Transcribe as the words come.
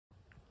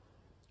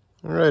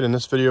All right, in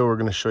this video we're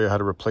going to show you how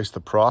to replace the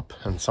prop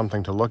and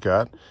something to look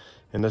at.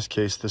 In this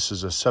case, this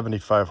is a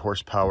 75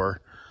 horsepower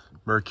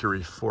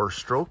Mercury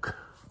 4-stroke.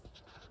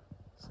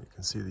 So you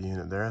can see the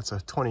unit there. It's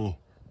a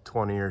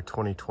 2020 or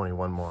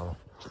 2021 model.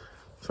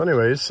 So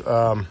anyways,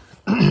 I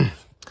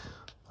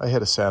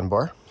hit a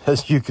sandbar,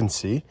 as you can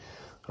see,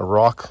 a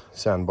rock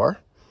sandbar,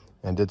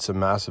 and did some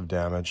massive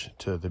damage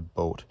to the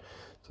boat.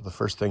 So the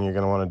first thing you're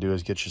going to want to do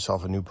is get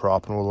yourself a new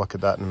prop, and we'll look at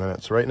that in a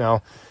minute. So right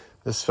now,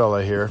 this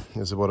fella here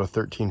is about a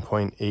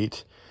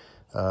 13.8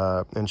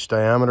 inch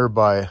diameter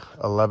by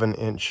 11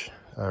 inch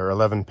or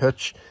 11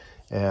 pitch,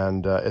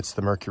 and it's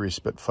the Mercury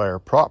Spitfire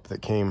prop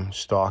that came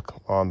stock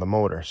on the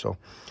motor. So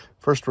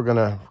first we're going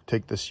to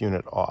take this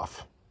unit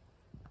off.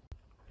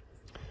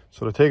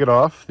 So to take it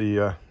off,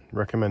 the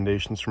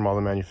recommendations from all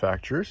the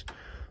manufacturers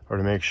are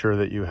to make sure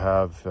that you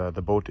have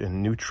the boat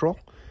in neutral,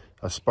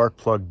 a spark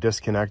plug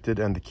disconnected,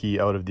 and the key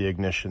out of the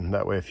ignition.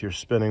 That way if you're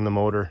spinning the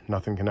motor,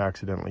 nothing can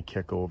accidentally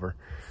kick over.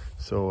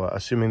 So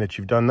assuming that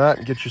you've done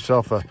that, get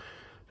yourself a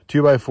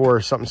 2x4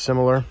 or something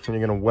similar, and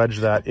you're going to wedge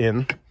that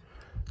in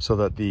so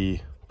that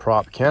the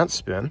prop can't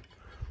spin.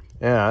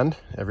 And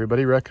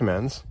everybody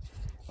recommends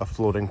a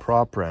floating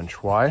prop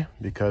wrench. Why?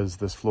 Because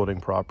this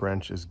floating prop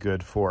wrench is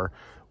good for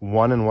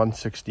 1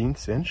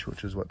 1/16 inch,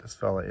 which is what this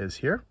fella is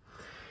here.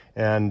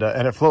 And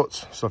it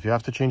floats. So if you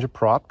have to change a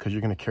prop, because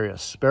you're going to carry a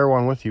spare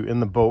one with you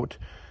in the boat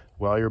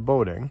while you're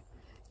boating,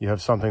 you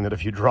have something that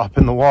if you drop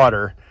in the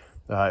water,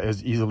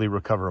 is easily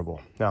recoverable.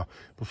 Now,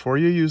 before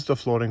you use the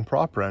floating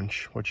prop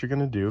wrench, what you're going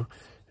to do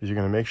is you're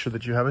going to make sure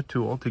that you have a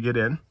tool to get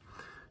in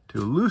to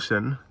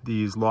loosen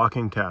these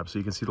locking tabs. So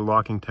you can see the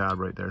locking tab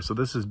right there. So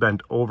this is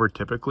bent over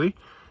typically,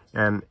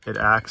 and it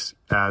acts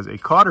as a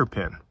cotter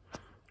pin,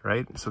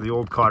 right? So the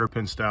old cotter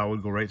pin style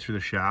would go right through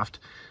the shaft.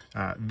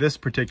 This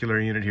particular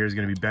unit here is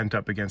going to be bent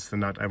up against the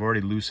nut. I've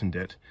already loosened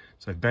it,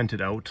 so I've bent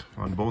it out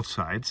on both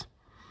sides.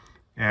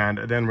 And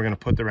then we're going to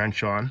put the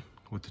wrench on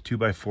with the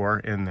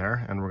 2x4 in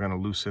there, and we're going to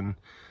loosen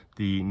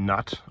the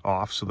nut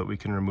off so that we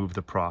can remove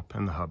the prop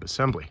and the hub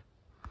assembly.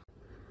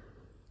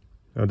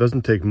 Now, it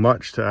doesn't take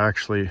much to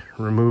actually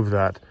remove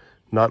that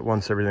nut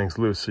once everything's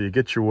loose. So you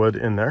get your wood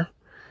in there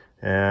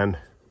and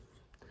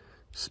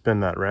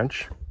spin that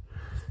wrench.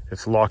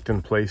 It's locked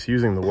in place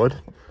using the wood,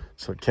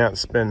 so it can't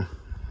spin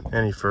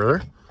any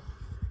further.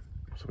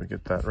 So we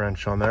get that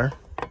wrench on there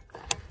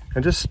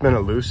and just spin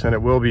it loose, and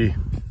it will be,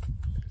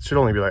 it should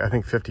only be like, I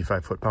think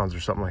 55 foot-pounds or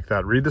something like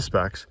that. Read the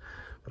specs,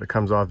 but it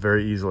comes off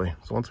very easily.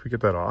 So once we get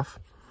that off,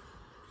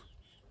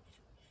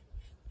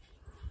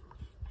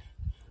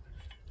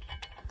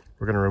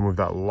 we're going to remove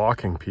that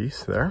locking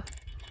piece there.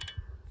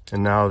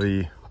 And now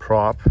the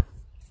prop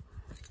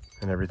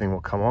and everything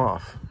will come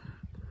off.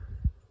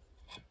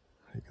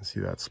 You can see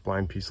that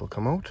spline piece will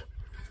come out.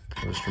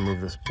 We'll just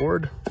remove this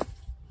board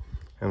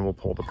and we'll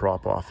pull the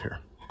prop off here.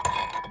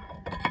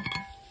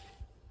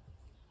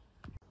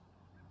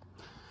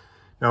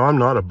 Now, I'm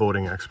not a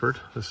boating expert.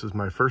 This is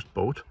my first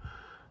boat.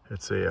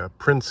 It's a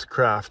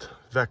Princecraft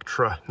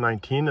Vectra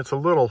 19. It's a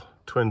little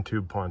twin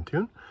tube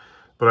pontoon,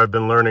 but I've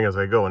been learning as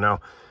I go. Now,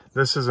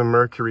 this is a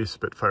Mercury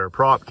Spitfire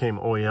prop, came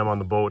OEM on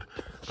the boat,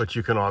 but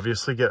you can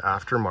obviously get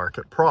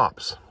aftermarket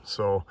props.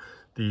 So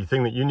the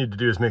thing that you need to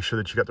do is make sure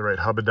that you got the right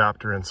hub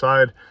adapter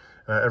inside.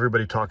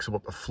 Everybody talks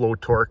about the flow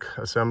torque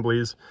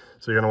assemblies,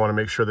 so you're going to want to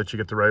make sure that you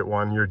get the right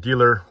one. Your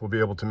dealer will be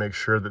able to make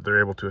sure that they're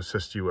able to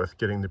assist you with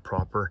getting the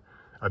proper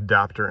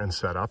adapter and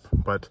setup,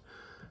 but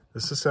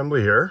this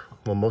assembly here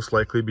will most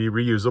likely be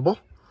reusable,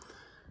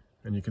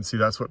 and you can see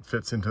that's what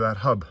fits into that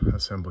hub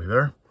assembly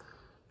there.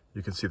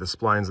 You can see the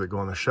splines that go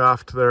on the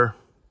shaft there.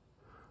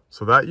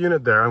 So that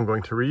unit there I'm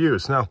going to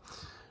reuse. Now,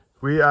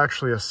 we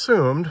actually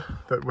assumed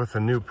that with a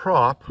new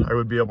prop I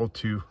would be able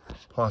to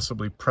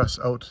possibly press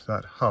out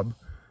that hub,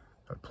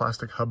 that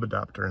plastic hub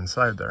adapter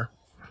inside there,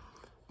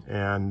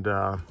 and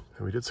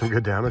we did some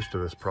good damage to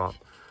this prop.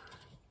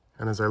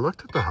 And as I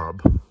looked at the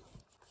hub,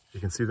 you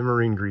can see the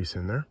marine grease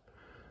in there.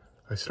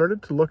 I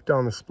started to look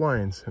down the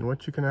splines, and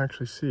what you can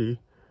actually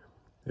see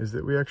is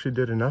that we actually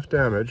did enough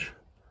damage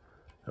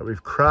that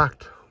we've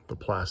cracked the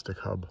plastic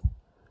hub.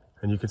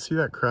 And you can see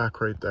that crack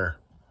right there.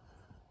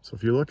 So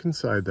if you look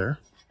inside there,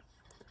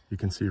 you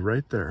can see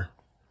right there,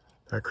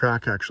 that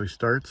crack actually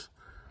starts,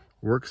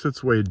 works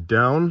its way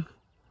down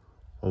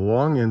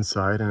along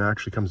inside, and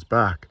actually comes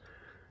back.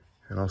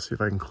 And I'll see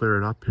if I can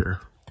clear it up here.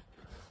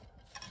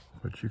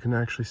 But you can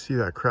actually see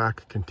that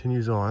crack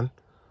continues on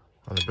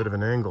a bit of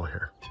an angle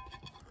here.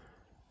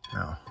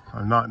 Now,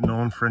 I'm not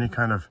known for any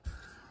kind of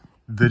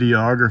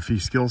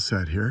videography skill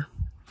set here.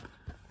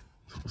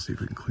 So we'll see if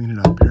we can clean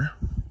it up here.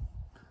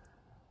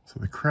 So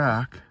the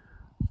crack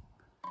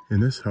in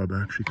this hub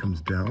actually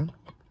comes down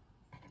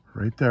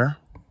right there,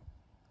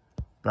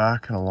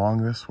 back and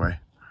along this way.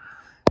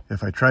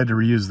 If I tried to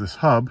reuse this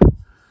hub,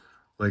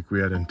 like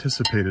we had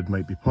anticipated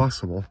might be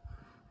possible,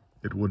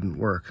 it wouldn't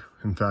work.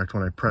 In fact,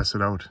 when I press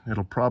it out,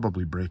 it'll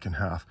probably break in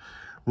half.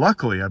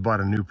 Luckily, I bought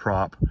a new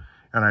prop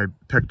and I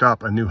picked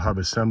up a new hub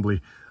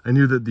assembly. I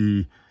knew that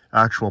the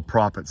actual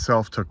prop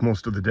itself took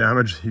most of the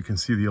damage. You can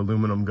see the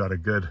aluminum got a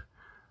good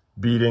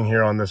beading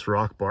here on this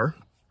rock bar.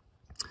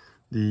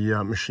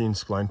 The machine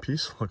spline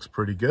piece looks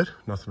pretty good,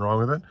 nothing wrong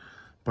with it.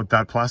 But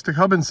that plastic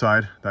hub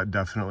inside, that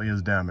definitely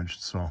is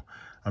damaged, so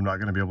I'm not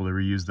going to be able to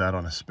reuse that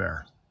on a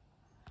spare.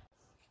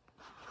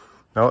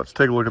 Now let's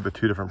take a look at the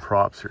two different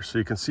props here. So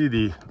you can see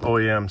the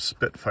OEM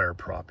Spitfire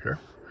prop here,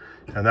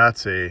 and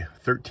that's a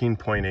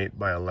 13.8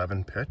 by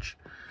 11 pitch.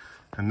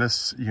 And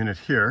this unit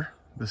here,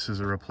 this is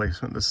a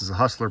replacement. This is a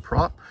Hustler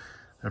prop.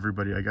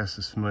 Everybody, I guess,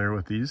 is familiar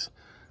with these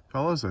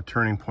fellows, a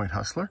Turning Point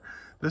Hustler.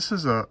 This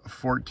is a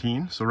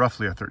 14, so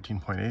roughly a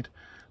 13.8,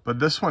 but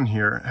this one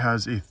here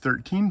has a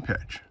 13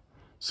 pitch.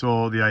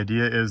 So the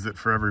idea is that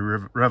for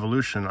every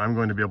revolution, I'm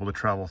going to be able to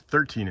travel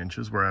 13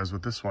 inches, whereas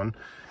with this one,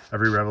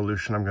 every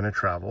revolution I'm going to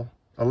travel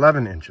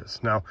 11 inches.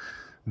 Now,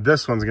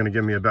 this one's going to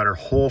give me a better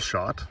hole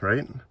shot,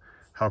 right?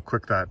 How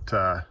quick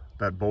that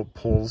boat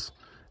pulls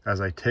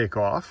as I take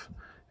off,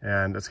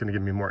 and it's going to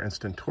give me more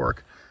instant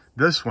torque.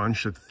 This one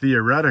should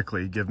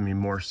theoretically give me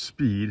more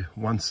speed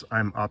once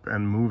I'm up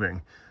and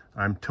moving.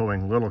 I'm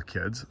towing little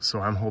kids, so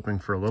I'm hoping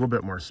for a little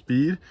bit more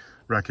speed,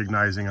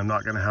 recognizing I'm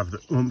not going to have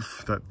the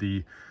oomph that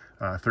the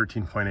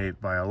 13.8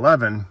 by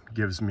 11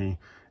 gives me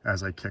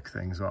as I kick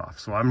things off.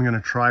 So I'm going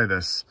to try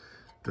this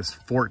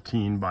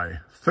 14 by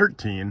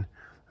 13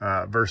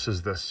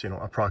 versus this,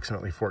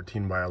 approximately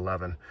 14 by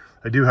 11.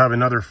 I do have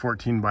another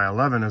 14 by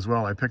 11 as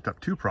well. I picked up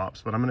two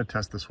props, but I'm going to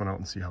test this one out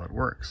and see how it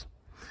works.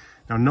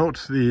 Now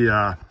note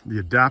the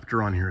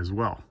adapter on here as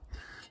well.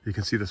 You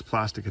can see this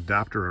plastic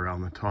adapter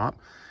around the top.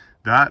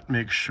 That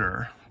makes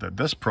sure that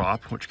this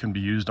prop, which can be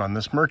used on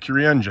this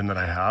Mercury engine that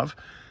I have,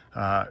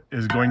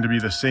 is going to be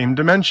the same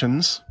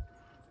dimensions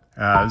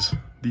as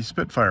the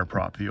Spitfire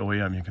prop, the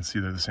OEM. You can see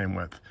they're the same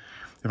width.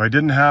 If I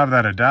didn't have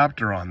that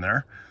adapter on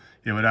there,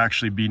 it would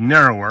actually be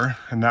narrower,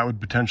 and that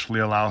would potentially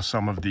allow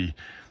some of the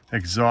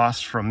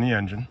exhaust from the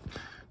engine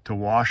to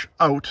wash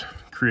out,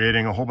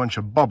 creating a whole bunch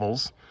of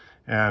bubbles.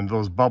 And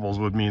those bubbles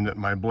would mean that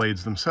my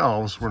blades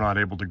themselves were not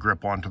able to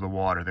grip onto the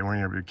water. They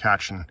weren't able to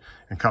catch and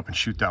cup and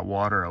shoot that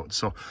water out.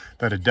 So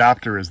that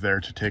adapter is there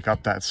to take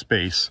up that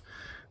space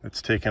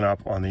that's taken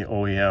up on the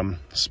OEM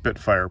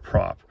Spitfire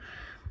prop.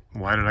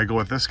 Why did I go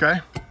with this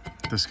guy?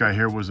 This guy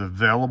here was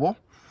available.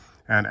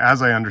 And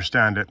as I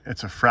understand it,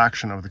 it's a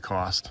fraction of the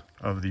cost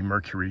of the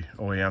Mercury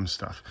OEM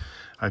stuff.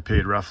 I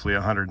paid roughly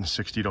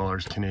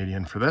 $160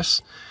 Canadian for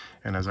this.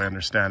 And as I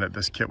understand it,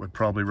 this kit would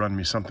probably run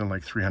me something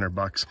like 300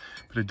 bucks,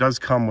 but it does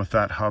come with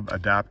that hub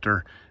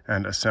adapter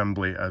and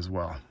assembly as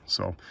well.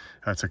 So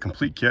that's a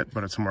complete kit,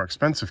 but it's a more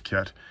expensive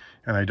kit.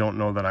 And I don't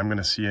know that I'm going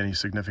to see any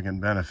significant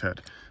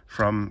benefit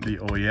from the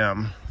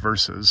OEM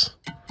versus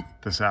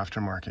this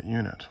aftermarket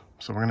unit.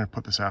 So we're going to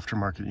put this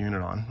aftermarket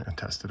unit on and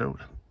test it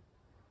out.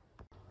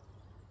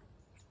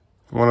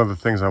 One of the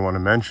things I want to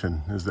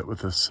mention is that with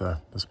this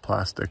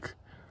plastic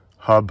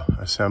hub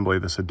assembly,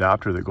 this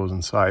adapter that goes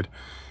inside,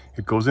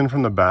 it goes in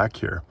from the back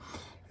here,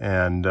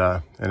 and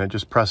it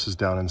just presses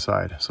down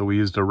inside. So we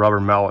used a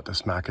rubber mallet to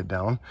smack it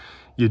down.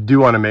 You do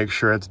want to make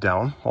sure it's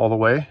down all the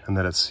way and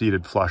that it's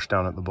seated flush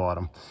down at the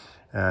bottom.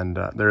 And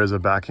there is a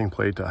backing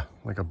plate,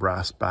 like a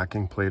brass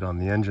backing plate on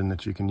the engine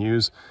that you can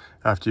use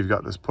after you've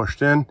got this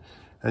pushed in,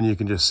 and you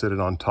can just sit it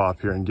on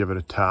top here and give it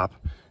a tap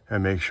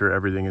and make sure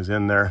everything is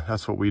in there.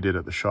 That's what we did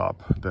at the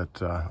shop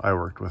that I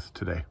worked with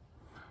today.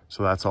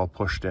 So that's all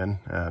pushed in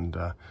and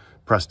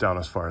pressed down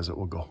as far as it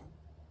will go.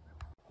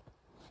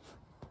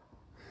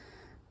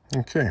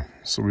 Okay,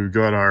 so we've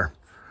got our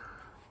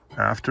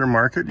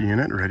aftermarket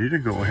unit ready to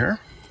go here.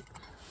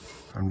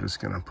 I'm just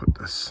going to put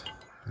this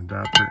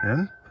adapter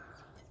in.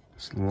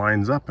 Just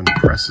lines up and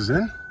presses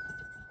in.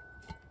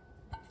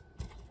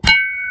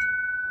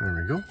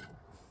 There we go.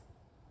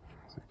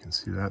 So you can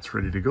see that's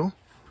ready to go.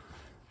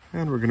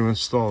 And we're going to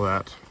install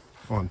that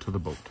onto the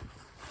boat.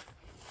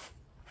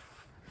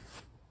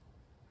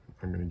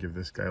 I'm going to give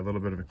this guy a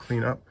little bit of a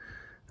clean up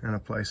and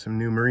apply some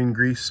new marine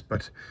grease,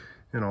 but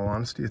in all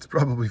honesty, it's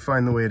probably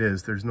fine the way it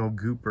is. There's no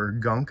goop or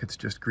gunk, it's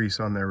just grease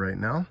on there right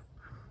now.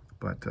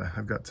 But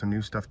I've got some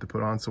new stuff to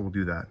put on, so we'll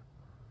do that.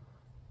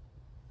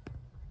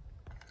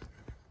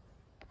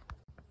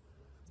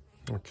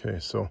 Okay,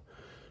 so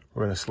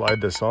we're going to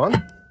slide this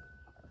on.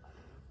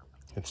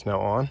 It's now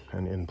on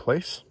and in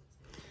place.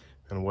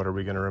 And what are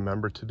we going to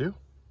remember to do?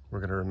 We're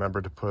going to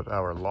remember to put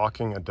our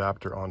locking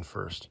adapter on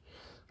first.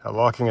 That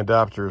locking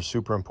adapter is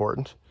super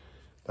important.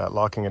 That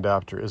locking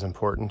adapter is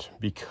important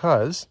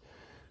because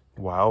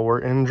while we're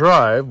in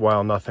drive,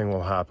 while nothing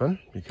will happen,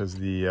 because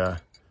the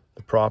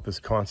prop is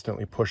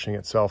constantly pushing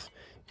itself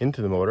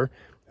into the motor,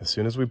 as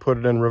soon as we put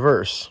it in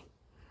reverse,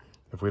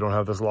 if we don't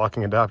have this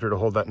locking adapter to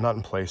hold that nut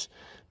in place,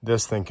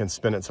 this thing can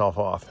spin itself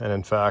off. And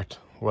in fact,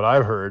 what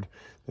I've heard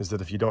is that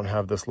if you don't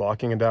have this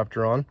locking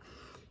adapter on,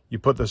 you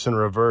put this in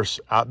reverse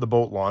at the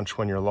boat launch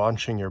when you're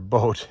launching your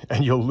boat,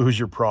 and you'll lose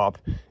your prop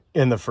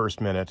in the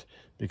first minute,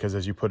 because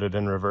as you put it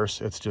in reverse,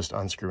 it's just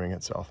unscrewing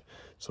itself.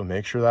 So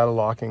make sure that a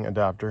locking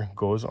adapter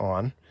goes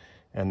on,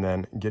 and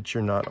then get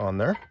your nut on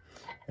there.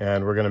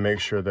 And we're going to make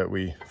sure that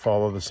we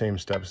follow the same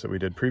steps that we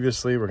did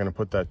previously. We're going to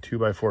put that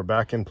 2x4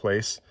 back in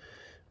place.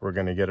 We're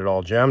going to get it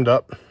all jammed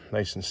up,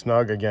 nice and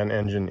snug. Again,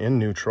 engine in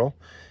neutral.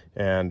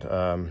 And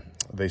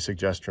they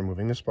suggest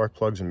removing the spark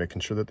plugs and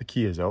making sure that the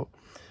key is out.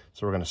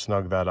 So we're going to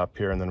snug that up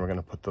here, and then we're going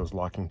to put those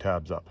locking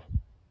tabs up.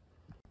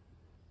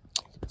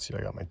 So you can see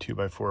I got my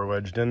 2x4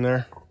 wedged in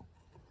there.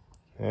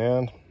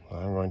 And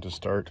I'm going to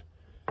start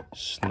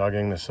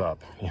snugging this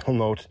up. You'll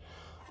note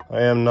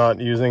I am not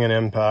using an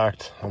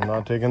impact. I'm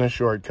not taking a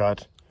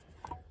shortcut.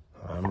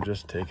 I'm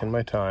just taking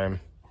my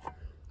time.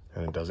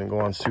 And it doesn't go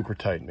on super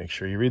tight. Make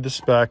sure you read the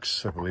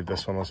specs. I believe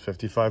this one was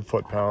 55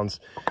 foot-pounds.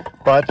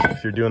 But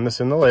if you're doing this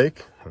in the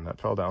lake, and that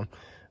fell down,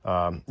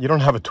 you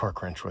don't have a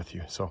torque wrench with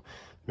you. So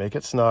make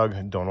it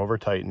snug, don't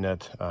over-tighten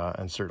it,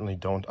 and certainly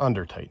don't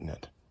under-tighten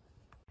it.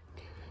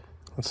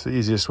 What's the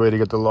easiest way to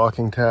get the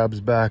locking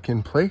tabs back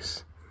in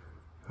place?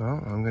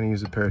 Well, I'm going to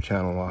use a pair of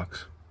channel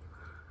locks.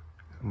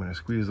 I'm going to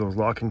squeeze those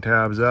locking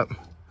tabs up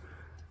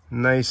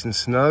nice and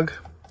snug.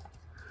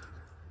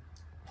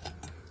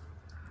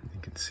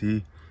 You can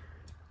see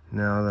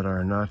now that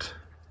our nut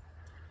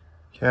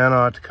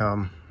cannot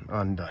come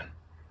undone.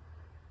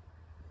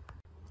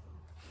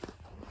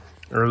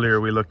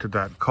 Earlier we looked at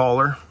that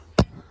collar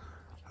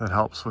that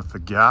helps with the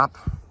gap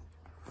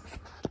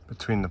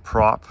between the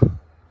prop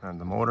and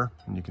the motor,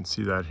 and you can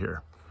see that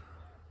here.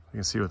 You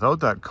can see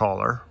without that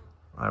collar,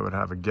 I would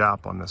have a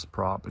gap on this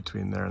prop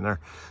between there and there,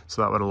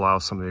 so that would allow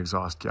some of the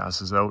exhaust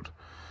gases out,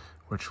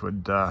 which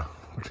would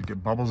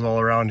get bubbles all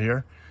around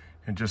here.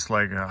 And just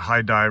like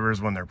high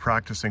divers, when they're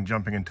practicing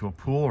jumping into a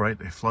pool, right,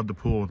 they flood the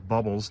pool with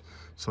bubbles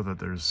so that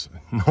there's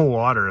no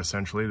water,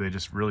 essentially. They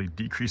just really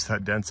decrease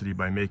that density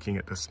by making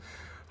it this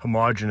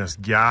homogeneous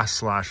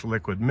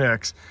gas/liquid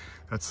mix.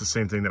 That's the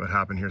same thing that would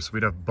happen here. So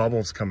we'd have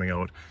bubbles coming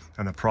out,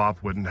 and the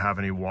prop wouldn't have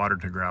any water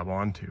to grab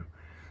onto.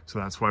 So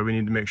that's why we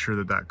need to make sure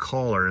that that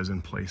collar is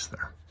in place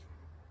there.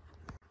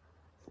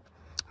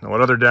 Now,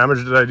 what other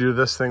damage did I do to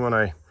this thing when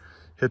I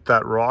hit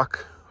that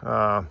rock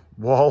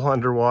wall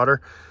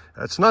underwater?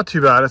 It's not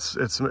too bad.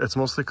 It's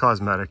mostly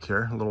cosmetic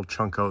here. A little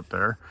chunk out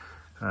there,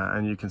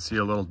 and you can see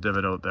a little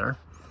divot out there.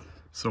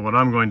 So what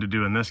I'm going to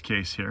do in this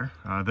case here,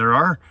 there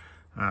are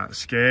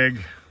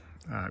skag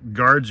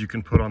guards you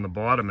can put on the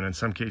bottom, and in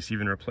some cases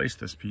even replace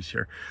this piece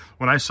here.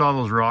 When I saw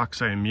those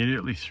rocks, I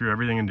immediately threw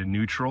everything into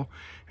neutral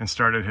and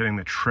started hitting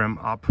the trim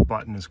up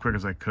button as quick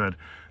as I could.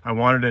 I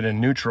wanted it in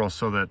neutral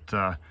so that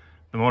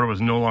the motor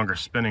was no longer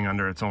spinning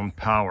under its own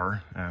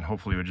power, and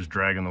hopefully it would just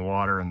drag in the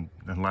water and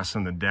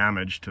lessen the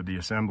damage to the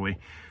assembly.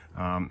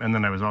 And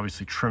then I was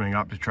obviously trimming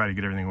up to try to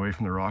get everything away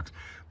from the rocks.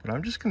 But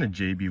I'm just going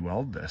to JB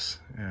weld this,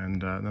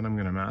 and then I'm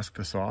going to mask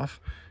this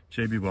off,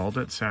 JB weld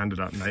it, sand it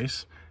up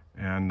nice,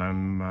 and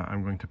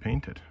I'm going to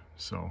paint it.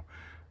 So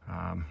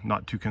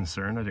not too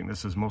concerned. I think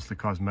this is mostly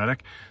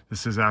cosmetic.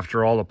 This is,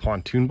 after all, a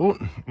pontoon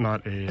boat,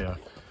 not a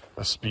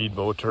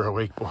speedboat or a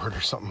wakeboard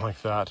or something like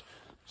that.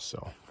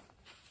 So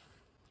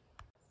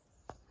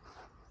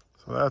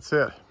that's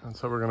it. That's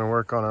how we're going to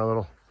work on our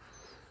little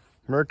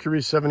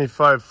Mercury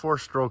 75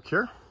 4-stroke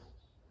here.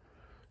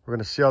 We're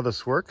going to see how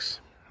this works.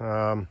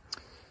 I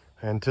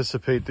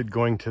anticipate that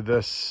going to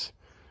this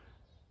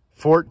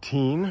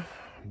 14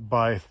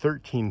 by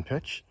 13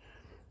 pitch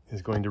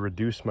is going to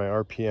reduce my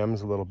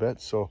RPMs a little bit.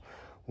 So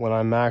when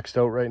I'm maxed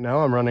out right now,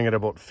 I'm running at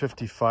about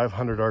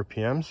 5,500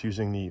 RPMs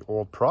using the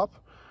old prop.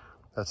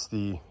 That's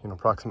the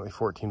approximately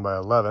 14 by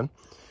 11.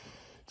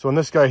 So when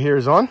this guy here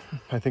is on,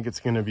 I think it's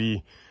going to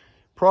be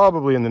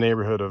probably in the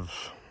neighborhood of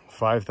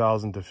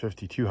 5,000 to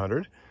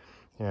 5,200.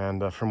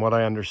 And from what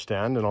I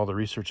understand and all the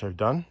research I've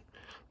done,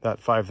 that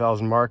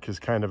 5,000 mark is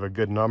kind of a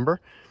good number.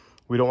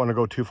 We don't want to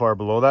go too far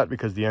below that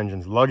because the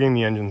engine's lugging,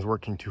 the engine's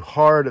working too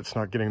hard, it's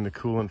not getting the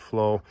coolant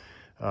flow.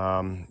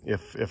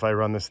 If I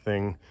run this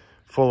thing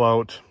full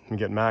out and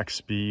get max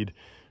speed,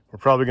 we're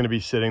probably going to be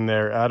sitting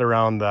there at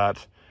around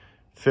that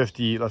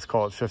 50, let's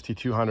call it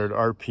 5,200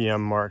 RPM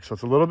mark. So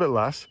it's a little bit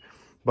less,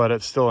 but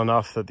it's still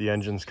enough that the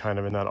engine's kind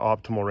of in that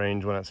optimal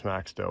range when it's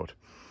maxed out.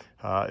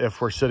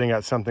 If we're sitting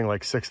at something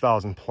like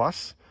 6,000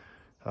 plus,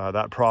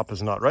 that prop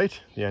is not right.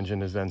 The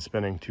engine is then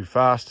spinning too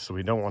fast, so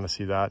we don't want to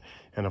see that.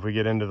 And if we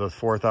get into the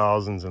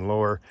 4,000s and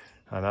lower,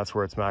 that's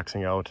where it's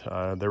maxing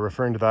out. They're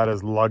referring to that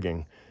as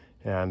lugging.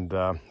 And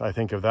I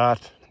think of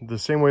that the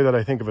same way that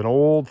I think of an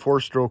old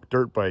 4-stroke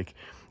dirt bike,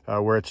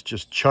 where it's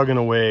just chugging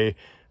away.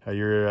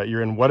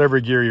 You're in whatever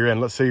gear you're in.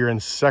 Let's say you're in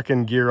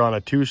 2nd gear on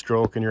a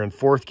 2-stroke and you're in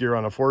 4th gear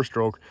on a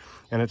 4-stroke,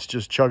 and it's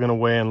just chugging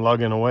away and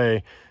lugging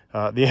away.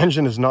 The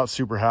engine is not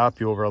super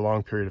happy over a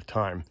long period of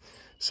time.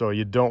 So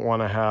you don't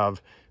want to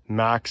have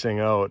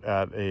maxing out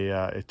at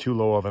a too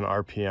low of an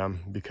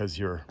RPM because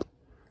you're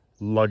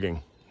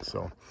lugging.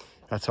 So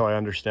that's how I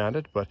understand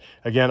it. But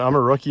again, I'm a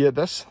rookie at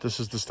this. This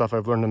is the stuff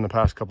I've learned in the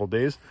past couple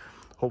days.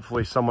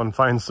 Hopefully someone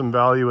finds some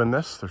value in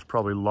this. There's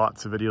probably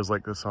lots of videos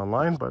like this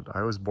online, but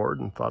I was bored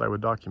and thought I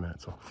would document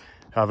it. So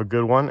have a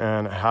good one,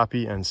 and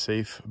happy and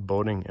safe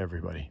boating,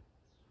 everybody.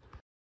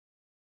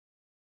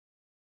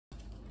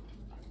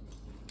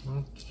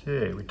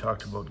 Okay, we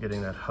talked about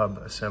getting that hub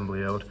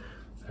assembly out.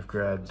 I've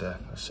grabbed a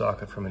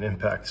socket from an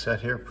impact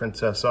set here,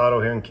 Princess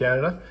Auto here in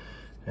Canada,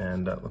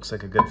 and looks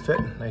like a good fit,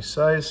 nice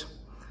size.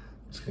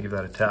 Just gonna give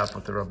that a tap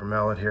with the rubber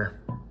mallet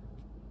here.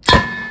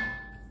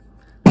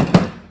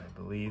 I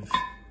believe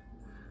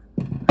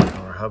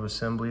our hub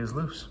assembly is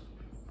loose.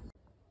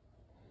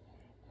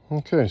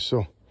 Okay,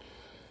 so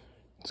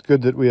it's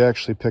good that we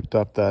actually picked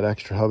up that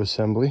extra hub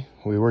assembly.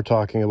 We were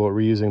talking about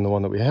reusing the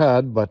one that we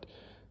had, but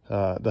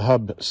the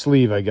hub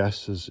sleeve, I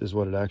guess, is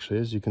what it actually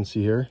is. You can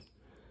see here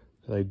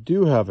that I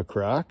do have a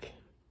crack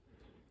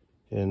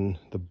in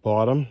the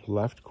bottom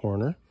left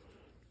corner.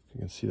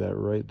 You can see that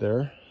right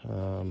there,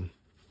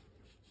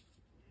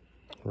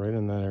 right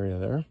in that area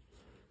there.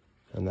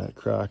 And that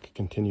crack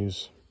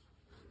continues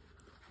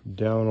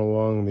down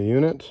along the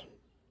unit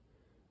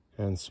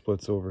and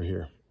splits over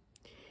here.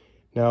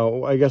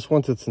 Now, I guess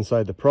once it's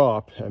inside the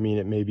prop, I mean,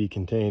 it may be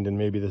contained and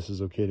maybe this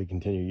is okay to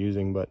continue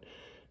using, but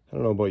I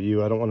don't know about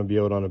you. I don't want to be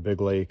out on a big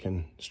lake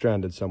and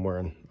stranded somewhere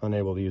and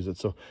unable to use it.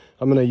 So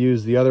I'm going to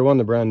use the other one,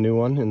 the brand new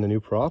one in the new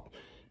prop.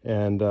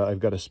 And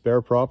I've got a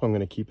spare prop I'm going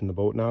to keep in the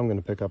boat now. I'm going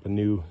to pick up a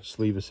new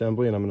sleeve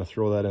assembly and I'm going to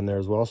throw that in there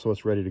as well so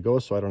it's ready to go,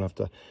 so I don't have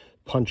to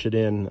punch it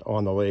in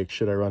on the lake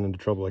should I run into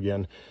trouble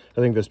again.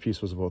 I think this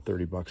piece was about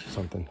 30 bucks or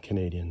something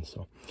Canadian.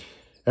 So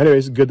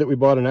anyways, good that we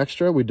bought an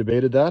extra. We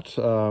debated that.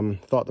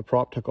 Thought the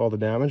prop took all the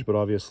damage, but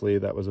obviously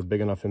that was a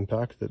big enough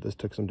impact that this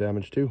took some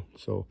damage too.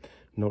 So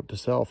note to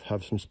self,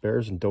 have some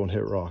spares and don't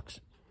hit rocks.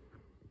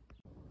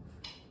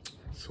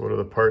 So what are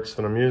the parts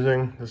that I'm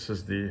using? This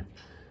is the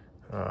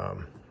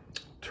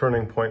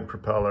Turning Point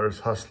Propellers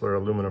Hustler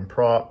aluminum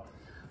prop.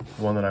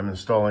 The one that I'm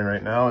installing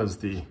right now is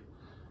the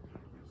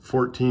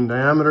 14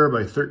 diameter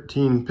by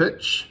 13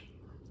 pitch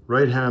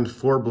right hand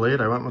 4-blade.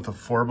 I went with a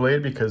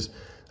 4-blade because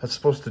that's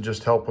supposed to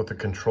just help with the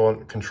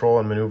control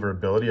and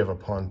maneuverability of a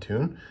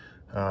pontoon.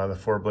 The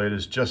 4-blade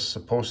is just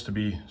supposed to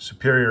be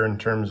superior in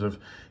terms of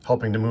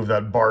helping to move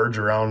that barge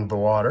around the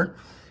water.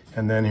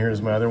 And then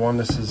here's my other one.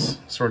 This is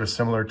sort of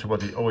similar to what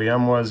the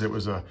OEM was. It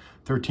was a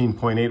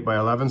 13.8 by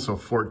 11, so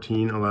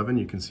 14/11,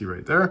 you can see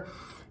right there.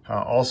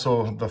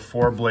 Also the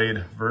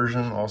 4-blade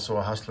version, also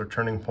a Hustler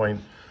Turning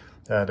Point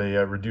at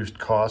a reduced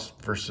cost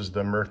versus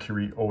the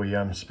Mercury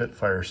OEM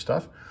Spitfire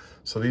stuff.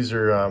 So these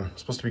are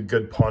supposed to be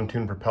good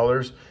pontoon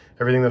propellers.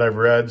 Everything that I've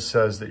read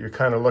says that you're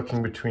kind of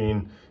looking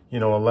between,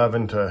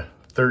 11 to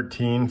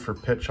 13 for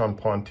pitch on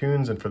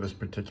pontoons, and for this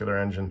particular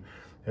engine,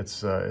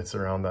 it's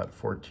around that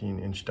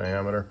 14-inch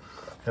diameter.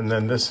 And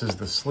then this is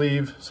the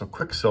sleeve, so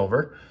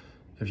Quicksilver.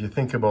 If you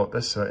think about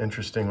this,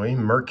 interestingly,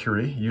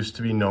 Mercury used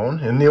to be known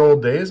in the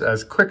old days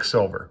as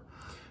Quicksilver.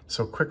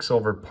 So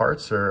Quicksilver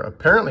parts are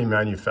apparently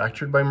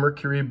manufactured by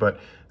Mercury, but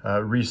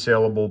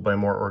resaleable by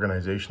more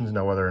organizations.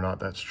 Now, whether or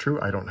not that's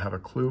true, I don't have a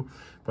clue,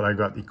 but I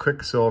got the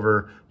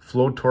Quicksilver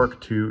Flow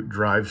Torque 2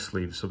 drive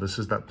sleeve. So this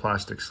is that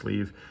plastic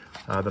sleeve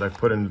that I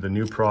put into the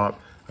new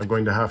prop. I'm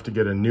going to have to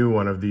get a new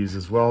one of these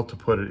as well to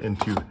put it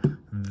into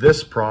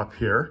this prop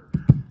here.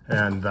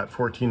 And that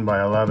 14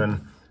 by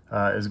 11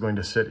 is going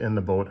to sit in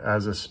the boat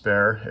as a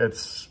spare.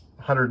 It's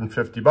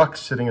 150 bucks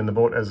sitting in the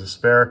boat as a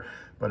spare,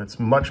 but it's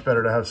much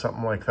better to have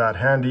something like that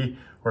handy,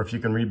 or if you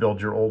can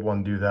rebuild your old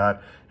one, do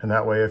that. And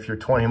that way, if you're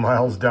 20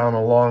 miles down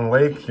a long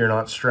lake, you're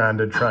not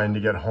stranded trying to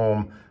get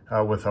home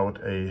without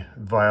a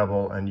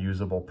viable and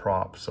usable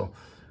prop. So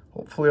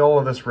hopefully all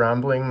of this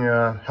rambling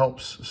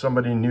helps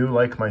somebody new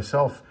like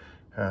myself.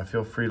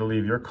 Feel free to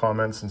leave your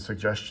comments and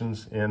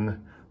suggestions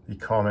in the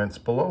comments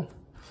below.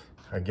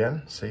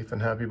 Again, safe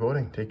and happy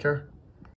boating. Take care.